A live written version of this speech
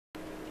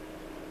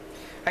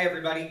Hi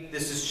everybody,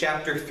 this is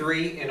chapter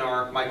 3 in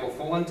our Michael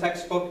Fullan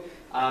textbook,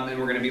 and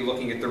we're going to be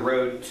looking at the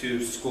road to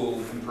school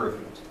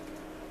improvement.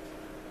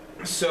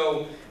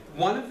 So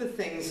one of the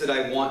things that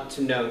I want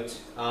to note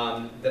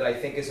that I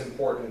think is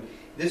important,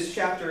 this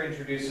chapter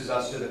introduces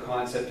us to the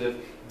concept of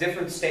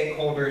different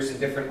stakeholders and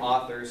different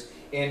authors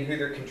and who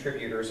their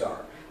contributors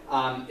are.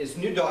 As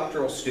new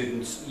doctoral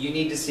students, you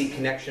need to see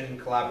connection and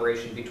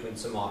collaboration between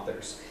some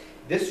authors.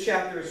 This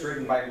chapter is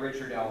written by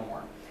Richard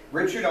Elmore.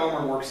 Richard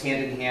Elmore works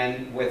hand in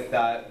hand with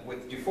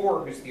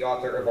Dufour, who's the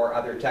author of our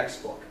other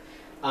textbook.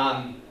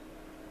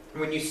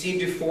 When you see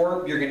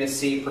Dufour, you're going to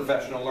see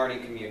professional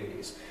learning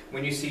communities.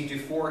 When you see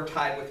Dufour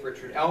tied with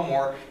Richard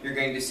Elmore, you're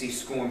going to see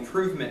school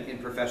improvement in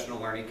professional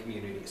learning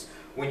communities.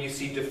 When you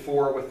see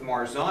Dufour with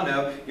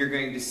Marzano, you're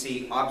going to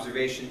see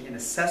observation and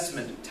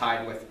assessment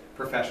tied with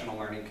professional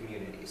learning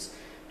communities.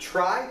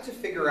 Try to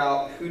figure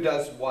out who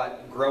does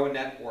what, grow a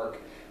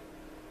network,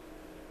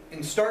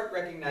 and start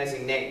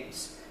recognizing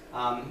names.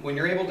 When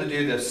you're able to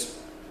do this,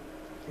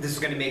 this is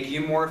going to make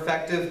you more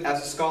effective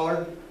as a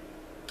scholar.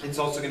 It's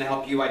also going to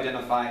help you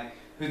identify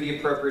who the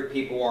appropriate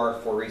people are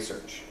for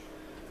research.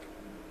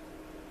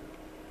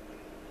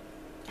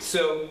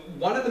 So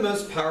one of the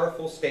most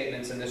powerful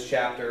statements in this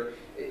chapter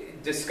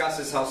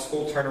discusses how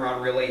school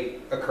turnaround really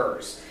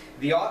occurs.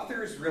 The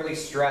authors really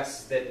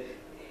stress that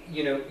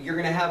you're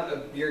going to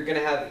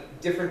have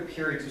different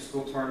periods of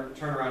school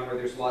turnaround where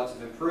there's lots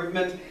of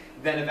improvement.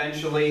 Then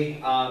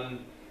eventually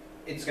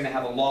it's going to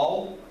have a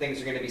lull,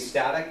 things are going to be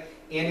static,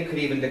 and it could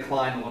even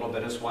decline a little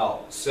bit as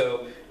well.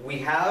 So we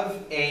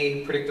have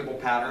a predictable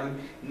pattern.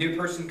 New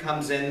person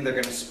comes in, they're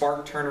going to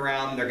spark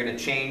turnaround, they're going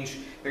to change,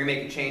 they're going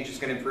to make a change that's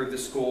going to improve the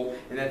school,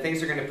 and then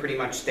things are going to pretty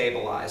much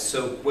stabilize.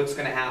 So what's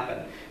going to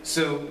happen?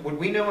 So what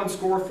we know on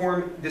school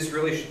reform, this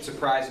really should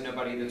surprise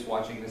nobody that's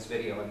watching this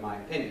video, in my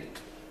opinion.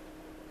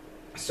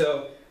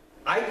 So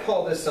I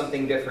call this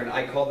something different.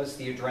 I call this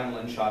the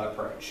adrenaline shot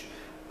approach.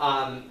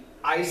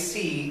 I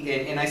see,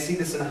 and I see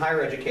this in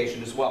higher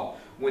education as well,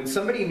 when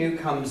somebody new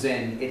comes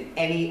in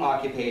any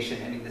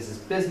occupation, I mean this is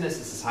business,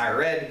 this is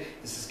higher ed,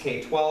 this is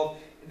K-12,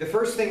 the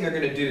first thing they're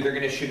going to do, they're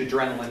going to shoot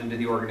adrenaline into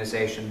the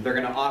organization. They're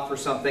going to offer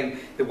something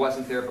that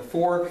wasn't there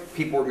before,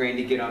 people are going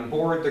to get on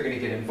board, they're going to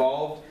get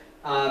involved,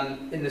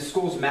 and the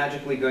school's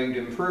magically going to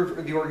improve,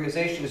 or the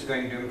organization is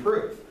going to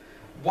improve.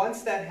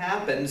 Once that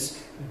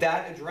happens,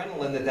 that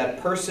adrenaline that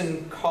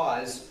person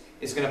caused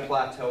is going to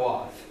plateau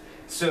off.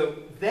 So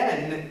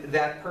then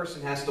that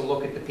person has to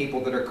look at the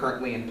people that are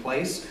currently in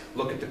place,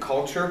 look at the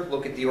culture,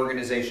 look at the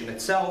organization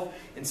itself,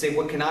 and say,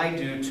 what can I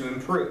do to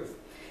improve?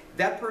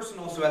 That person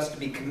also has to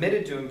be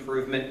committed to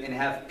improvement and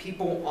have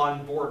people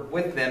on board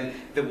with them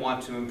that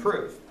want to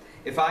improve.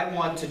 If I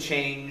want to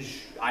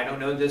change, I don't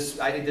know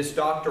I did this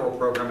doctoral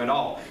program at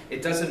all.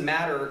 It doesn't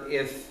matter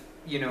if,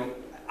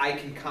 I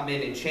can come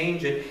in and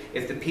change it.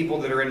 If the people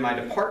that are in my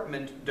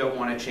department don't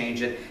want to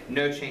change it,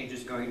 no change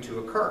is going to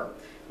occur.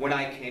 When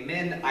I came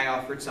in, I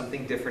offered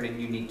something different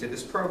and unique to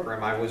this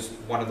program. I was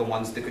one of the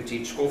ones that could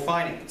teach school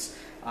finance.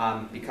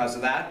 Because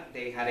of that,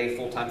 they had a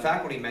full-time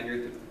faculty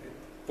member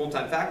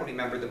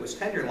that was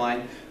tenure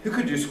line who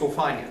could do school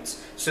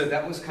finance. So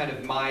that was kind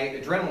of my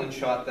adrenaline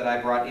shot that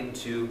I brought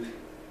into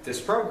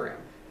this program.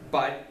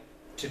 But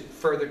to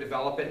further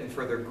develop it and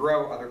further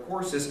grow other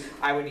courses,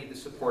 I would need the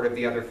support of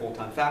the other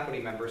full-time faculty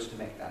members to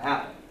make that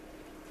happen.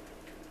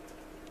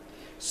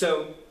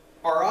 So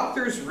our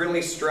authors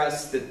really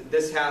stress that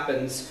this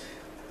happens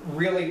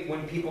really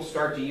when people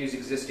start to use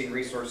existing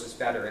resources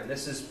better. And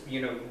this is,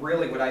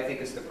 really what I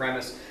think is the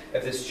premise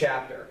of this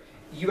chapter.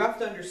 You have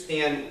to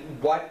understand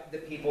what the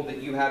people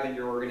that you have in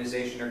your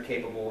organization are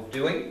capable of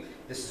doing.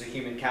 This is a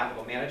human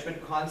capital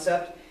management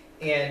concept.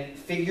 And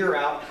figure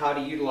out how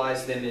to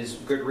utilize them as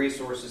good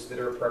resources that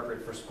are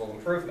appropriate for school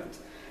improvement.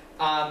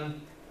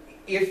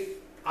 If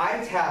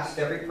I tasked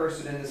every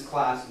person in this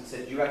class and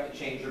said, you have to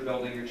change your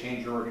building or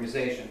change your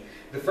organization,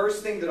 the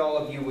first thing that all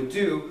of you would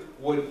do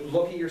would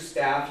look at your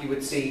staff, you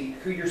would see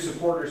who your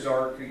supporters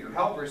are, who your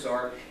helpers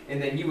are,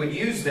 and then you would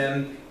use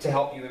them to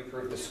help you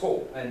improve the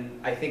school.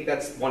 And I think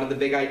that's one of the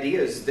big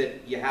ideas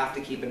that you have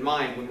to keep in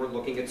mind when we're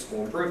looking at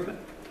school improvement.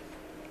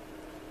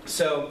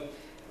 So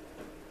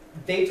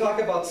they talk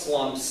about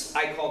slumps.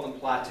 I call them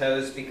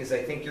plateaus because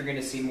I think you're going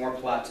to see more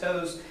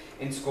plateaus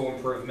in school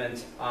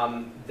improvement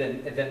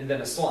than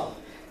a slump.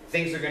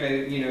 Things are going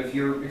to, if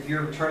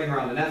you're turning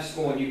around an F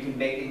school and you can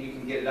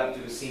get it up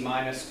to a C-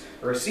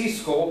 or a C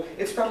school,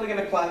 it's probably going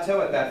to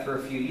plateau at that for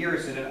a few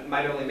years, and it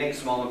might only make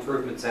small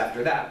improvements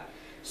after that.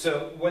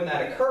 So when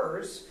that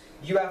occurs,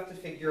 you have to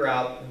figure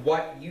out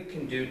what you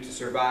can do to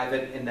survive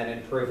it and then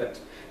improve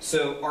it.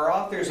 So our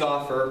authors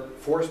offer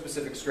 4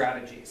 specific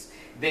strategies.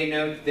 They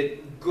note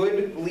that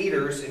good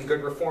leaders and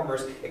good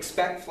reformers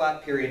expect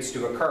flat periods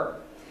to occur.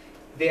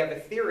 They have a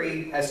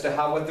theory as to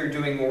how what they're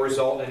doing will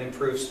result in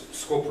improved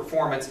school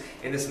performance,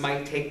 and this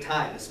might take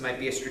time. This might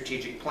be a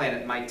strategic plan.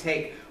 It might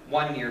take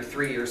 1 year,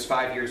 3 years,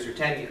 5 years, or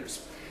 10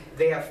 years.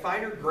 They have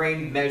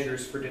finer-grained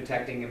measures for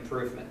detecting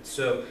improvement,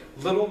 so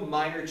little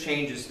minor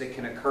changes that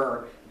can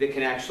occur that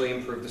can actually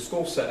improve the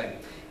school setting.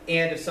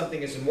 And if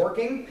something isn't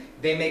working,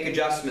 they make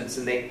adjustments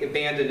and they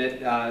abandon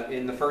it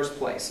in the first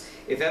place.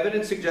 If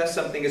evidence suggests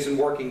something isn't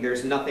working,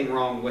 there's nothing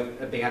wrong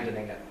with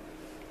abandoning it.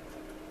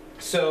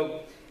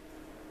 So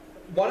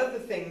one of the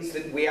things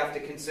that we have to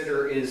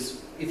consider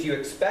is if you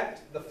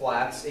expect the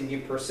flats and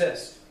you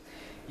persist,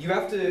 you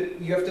have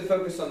to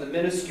focus on the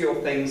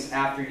minuscule things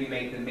after you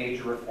make the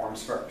major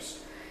reforms first.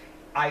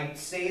 I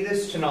say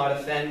this to not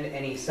offend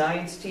any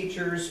science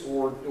teachers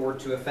or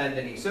to offend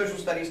any social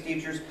studies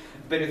teachers,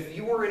 but if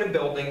you were in a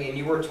building and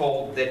you were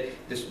told that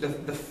the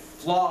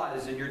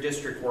flaws in your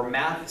district were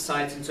math,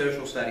 science, and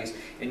social studies,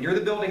 and you're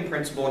the building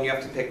principal and you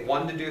have to pick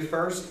one to do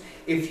first,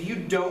 if you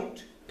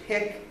don't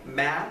pick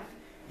math,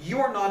 you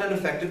are not an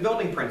effective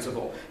building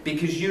principal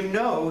because you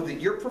know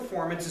that your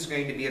performance is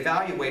going to be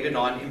evaluated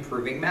on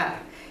improving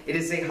math. It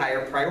is a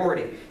higher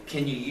priority.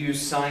 Can you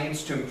use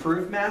science to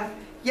improve math?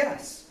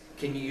 Yes.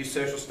 Can you use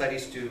social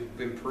studies to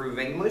improve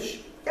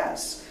English?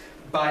 Yes.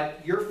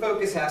 But your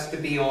focus has to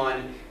be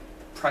on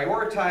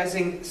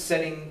prioritizing,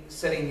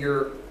 setting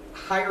your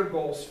higher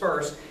goals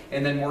first,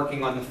 and then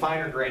working on the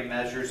finer grain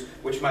measures,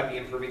 which might be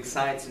improving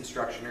science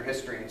instruction or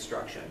history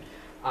instruction.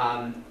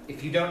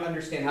 If you don't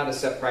understand how to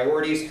set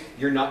priorities,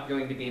 you're not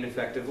going to be an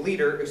effective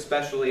leader,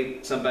 especially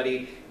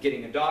somebody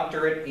getting a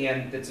doctorate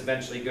and that's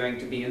eventually going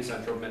to be in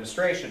central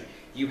administration.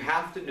 You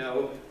have to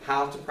know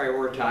how to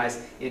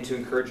prioritize and to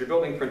encourage your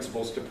building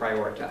principals to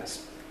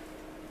prioritize.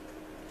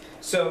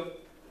 So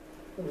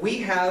we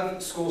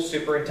have school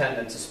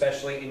superintendents,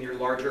 especially in your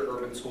larger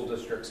urban school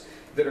districts,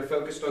 that are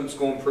focused on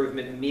school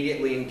improvement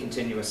immediately and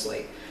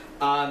continuously.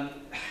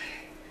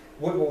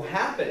 What will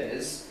happen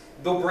is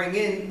they'll bring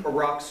in a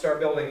rock star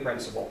building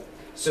principal.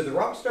 So the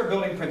rock star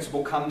building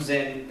principal comes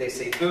in, they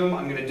say, boom,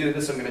 I'm going to do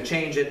this, I'm going to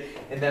change it,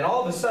 and then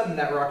all of a sudden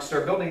that rock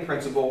star building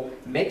principal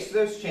makes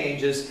those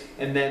changes,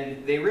 and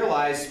then they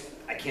realize,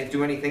 I can't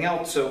do anything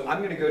else, so I'm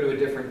going to go to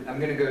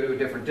a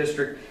different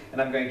district,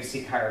 and I'm going to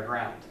seek higher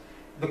ground.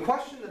 The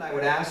question that I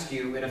would ask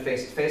you in a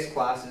face-to-face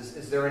class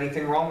is there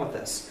anything wrong with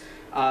this?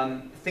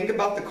 Think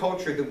about the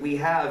culture that we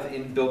have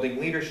in building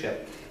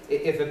leadership.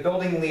 If a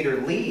building leader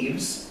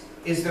leaves,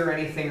 is there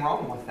anything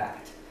wrong with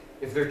that?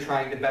 If they're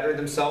trying to better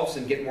themselves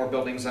and get more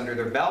buildings under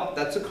their belt,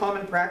 that's a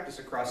common practice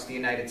across the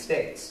United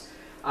States.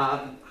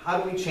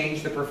 How do we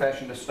change the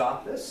profession to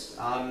stop this?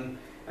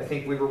 I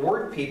think we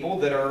reward people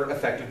that are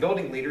effective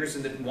building leaders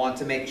and that want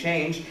to make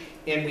change,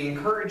 and we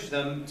encourage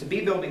them to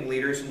be building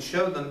leaders and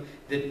show them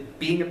that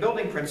being a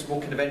building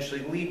principal can eventually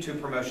lead to a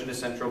promotion to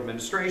central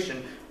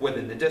administration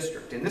within the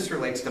district. And this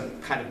relates to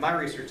kind of my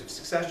research of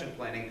succession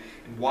planning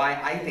and why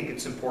I think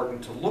it's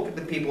important to look at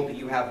the people that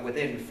you have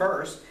within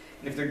first,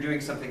 and if they're doing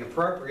something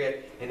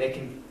appropriate and they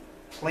can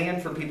plan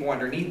for people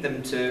underneath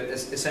them to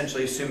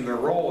essentially assume their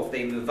role if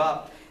they move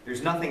up,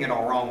 there's nothing at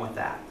all wrong with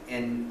that.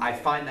 And I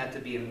find that to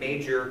be a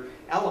major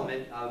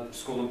element of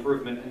school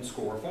improvement and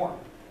school reform.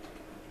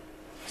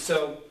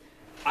 So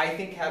I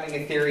think having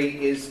a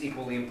theory is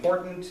equally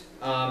important.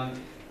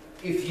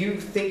 If you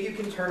think you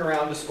can turn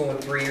around a school in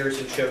 3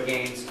 years and show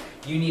gains,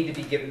 you need to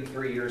be given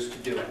 3 years to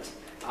do it.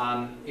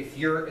 If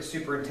you're a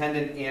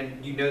superintendent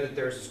and you know that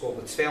there's a school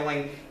that's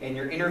failing and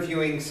you're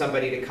interviewing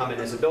somebody to come in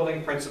as a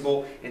building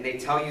principal and they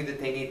tell you that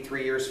they need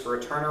 3 years for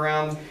a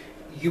turnaround,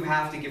 you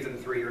have to give them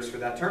 3 years for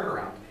that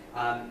turnaround.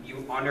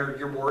 You honor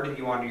your word and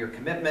you honor your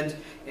commitment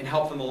and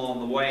help them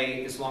along the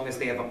way as long as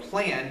they have a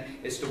plan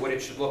as to what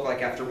it should look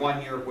like after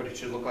 1 year, what it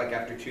should look like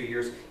after 2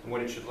 years, and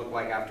what it should look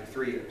like after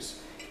 3 years.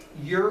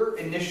 Your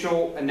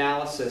initial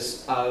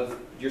analysis of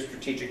your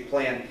strategic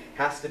plan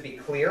has to be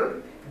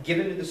clear,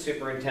 given to the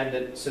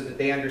superintendent so that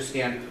they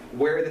understand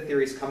where the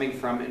theory is coming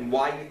from and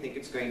why you think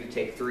it's going to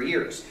take 3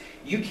 years.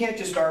 You can't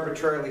just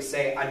arbitrarily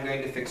say, I'm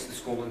going to fix the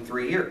school in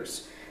 3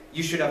 years.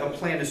 You should have a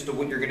plan as to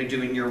what you're going to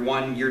do in year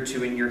 1, year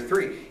 2, and year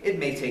 3. It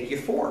may take you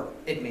 4.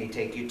 It may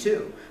take you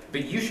 2.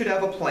 But you should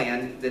have a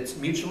plan that's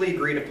mutually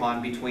agreed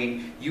upon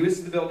between you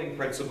as the building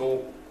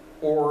principal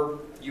or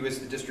you as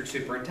the district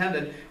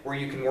superintendent, where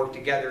you can work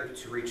together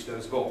to reach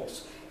those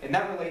goals. And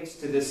that relates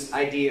to this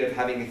idea of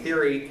having a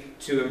theory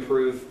to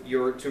improve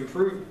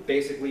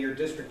basically your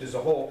district as a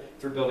whole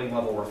through building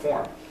level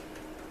reform.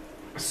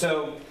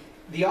 So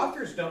the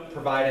authors don't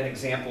provide an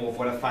example of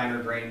what a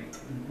finer grain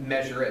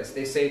measure is.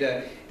 They say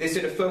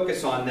to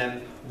focus on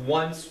them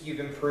once you've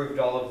improved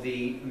all of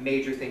the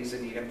major things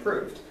that need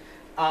improved.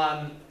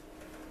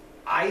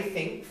 I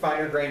think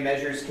finer grain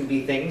measures can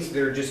be things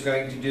that are just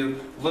going to do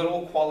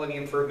little quality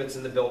improvements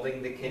in the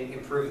building that can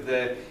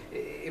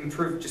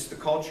improve just the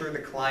culture, the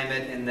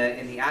climate, and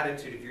the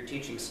attitude of your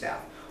teaching staff.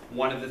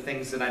 One of the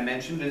things that I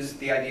mentioned is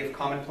the idea of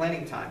common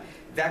planning time.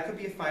 That could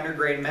be a finer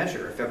grain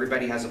measure. If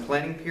everybody has a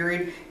planning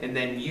period and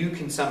then you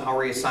can somehow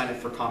reassign it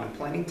for common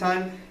planning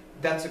time,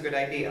 that's a good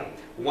idea.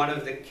 One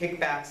of the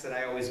kickbacks that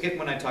I always get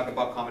when I talk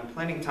about common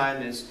planning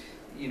time is,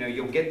 you know,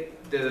 you'll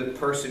get the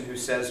person who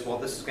says, well,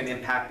 this is going to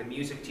impact the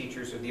music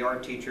teachers or the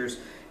art teachers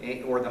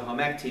or the home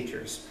ec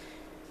teachers.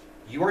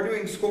 You are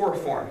doing school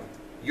reform.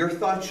 Your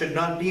thought should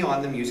not be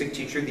on the music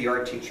teacher, the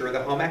art teacher, or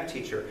the home ec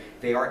teacher.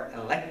 They are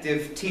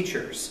elective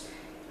teachers.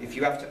 If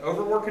you have to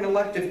overwork an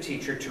elective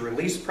teacher to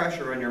release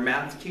pressure on your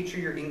math teacher,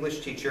 your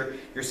English teacher,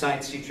 your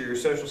science teacher, your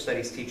social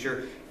studies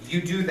teacher,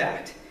 you do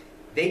that.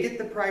 They get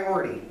the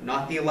priority,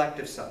 not the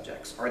elective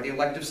subjects. Are the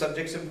elective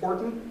subjects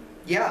important?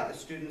 Yeah, the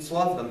students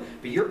love them,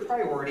 but your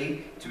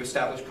priority to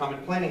establish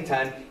common planning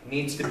time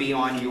needs to be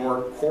on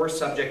your core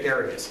subject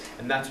areas.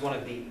 And that's one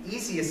of the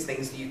easiest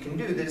things that you can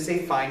do that is a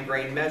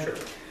fine-grained measure.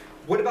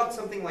 What about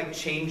something like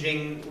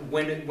changing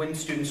when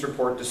students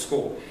report to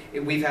school?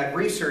 We've had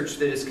research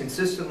that has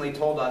consistently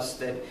told us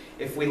that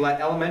if we let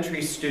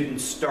elementary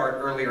students start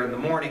earlier in the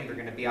morning, they're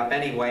going to be up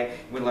anyway.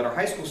 We let our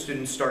high school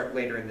students start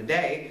later in the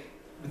day.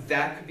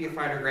 That could be a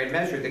finer grained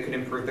measure that could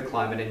improve the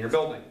climate in your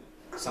building.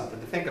 Something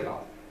to think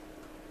about.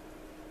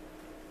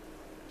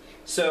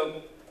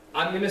 So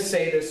I'm going to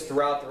say this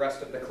throughout the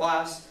rest of the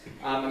class.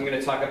 I'm going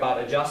to talk about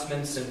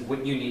adjustments and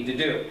what you need to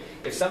do.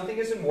 If something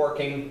isn't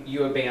working,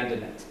 you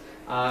abandon it.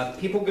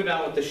 People go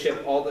down with the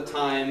ship all the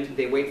time.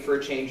 They wait for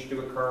a change to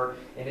occur,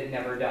 and it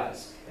never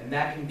does. And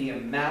that can be a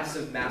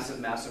massive, massive,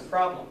 massive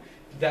problem.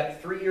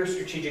 That 3-year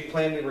strategic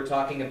plan we were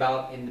talking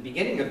about in the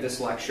beginning of this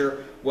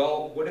lecture,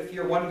 well, what if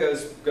year 1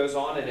 goes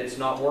on and it's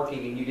not working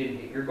and you didn't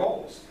hit your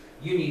goals?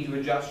 You need to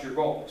adjust your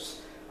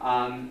goals.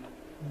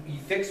 You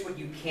fix what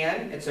you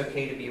can. It's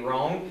okay to be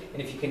wrong.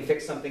 And if you can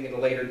fix something at a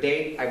later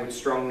date, I would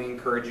strongly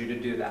encourage you to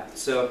do that.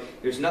 So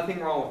there's nothing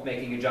wrong with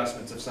making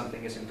adjustments if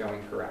something isn't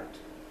going correct.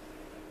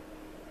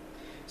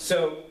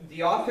 So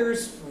the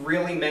authors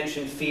really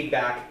mentioned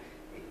feedback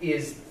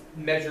is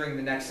measuring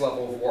the next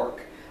level of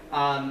work.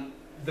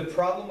 The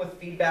problem with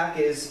feedback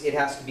is it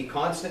has to be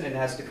constant and it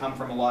has to come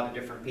from a lot of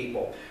different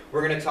people.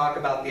 We're going to talk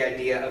about the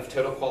idea of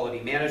total quality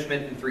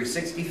management and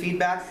 360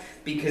 feedback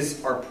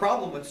because our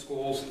problem with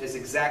schools is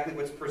exactly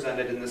what's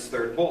presented in this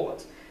 3rd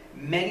bullet.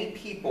 Many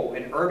people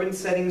in urban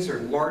settings or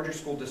larger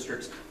school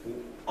districts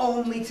will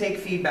only take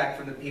feedback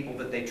from the people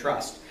that they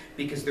trust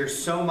because there's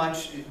so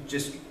much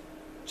just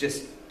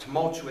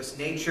tumultuous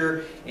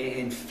nature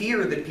and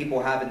fear that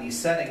people have in these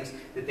settings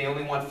that they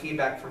only want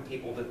feedback from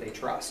people that they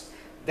trust.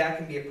 That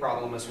can be a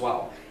problem as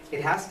well.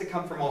 It has to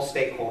come from all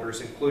stakeholders,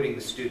 including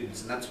the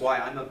students, and that's why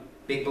I'm a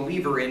big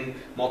believer in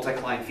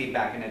multi-client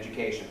feedback in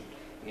education.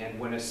 And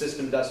when a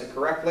system does it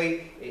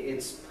correctly,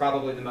 it's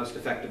probably the most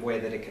effective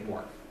way that it can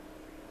work.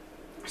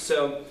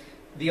 So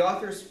the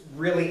authors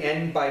really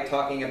end by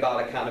talking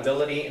about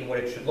accountability and what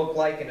it should look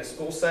like in a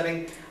school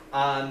setting.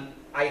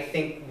 I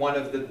think one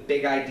of the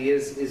big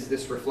ideas is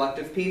this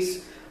reflective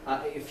piece.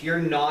 If you're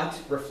not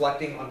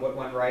reflecting on what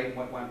went right and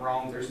what went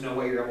wrong, there's no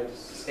way you're able to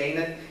sustain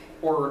it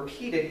or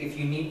repeat it if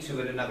you need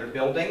to in another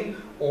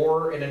building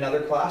or in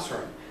another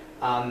classroom.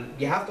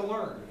 You have to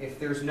learn. If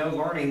there's no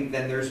learning,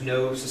 then there's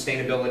no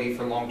sustainability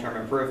for long-term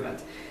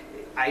improvement.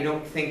 I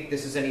don't think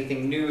this is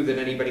anything new that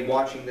anybody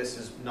watching this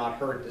has not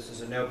heard. This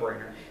is a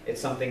no-brainer.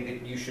 It's something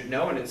that you should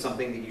know and it's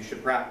something that you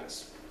should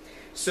practice.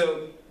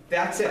 So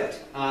that's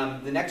it.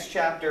 The next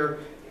chapter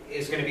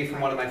is going to be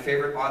from one of my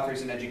favorite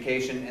authors in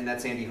education, and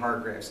that's Andy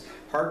Hargreaves.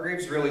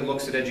 Hargreaves really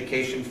looks at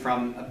education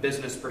from a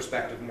business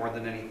perspective more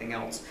than anything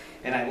else.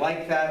 And I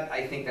like that.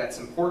 I think that's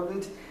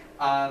important.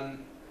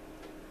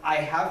 I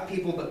have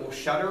people that will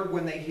shudder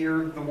when they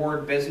hear the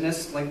word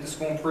business linked to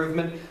school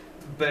improvement,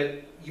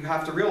 but you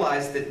have to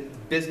realize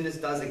that business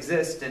does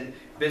exist, and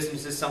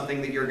business is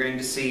something that you're going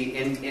to see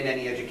in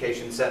any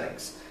education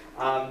settings.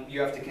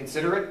 You have to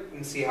consider it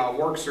and see how it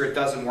works or it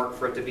doesn't work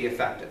for it to be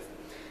effective.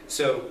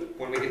 So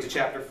when we get to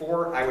chapter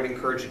 4, I would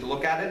encourage you to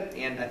look at it,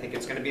 and I think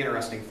it's going to be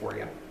interesting for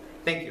you.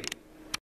 Thank you.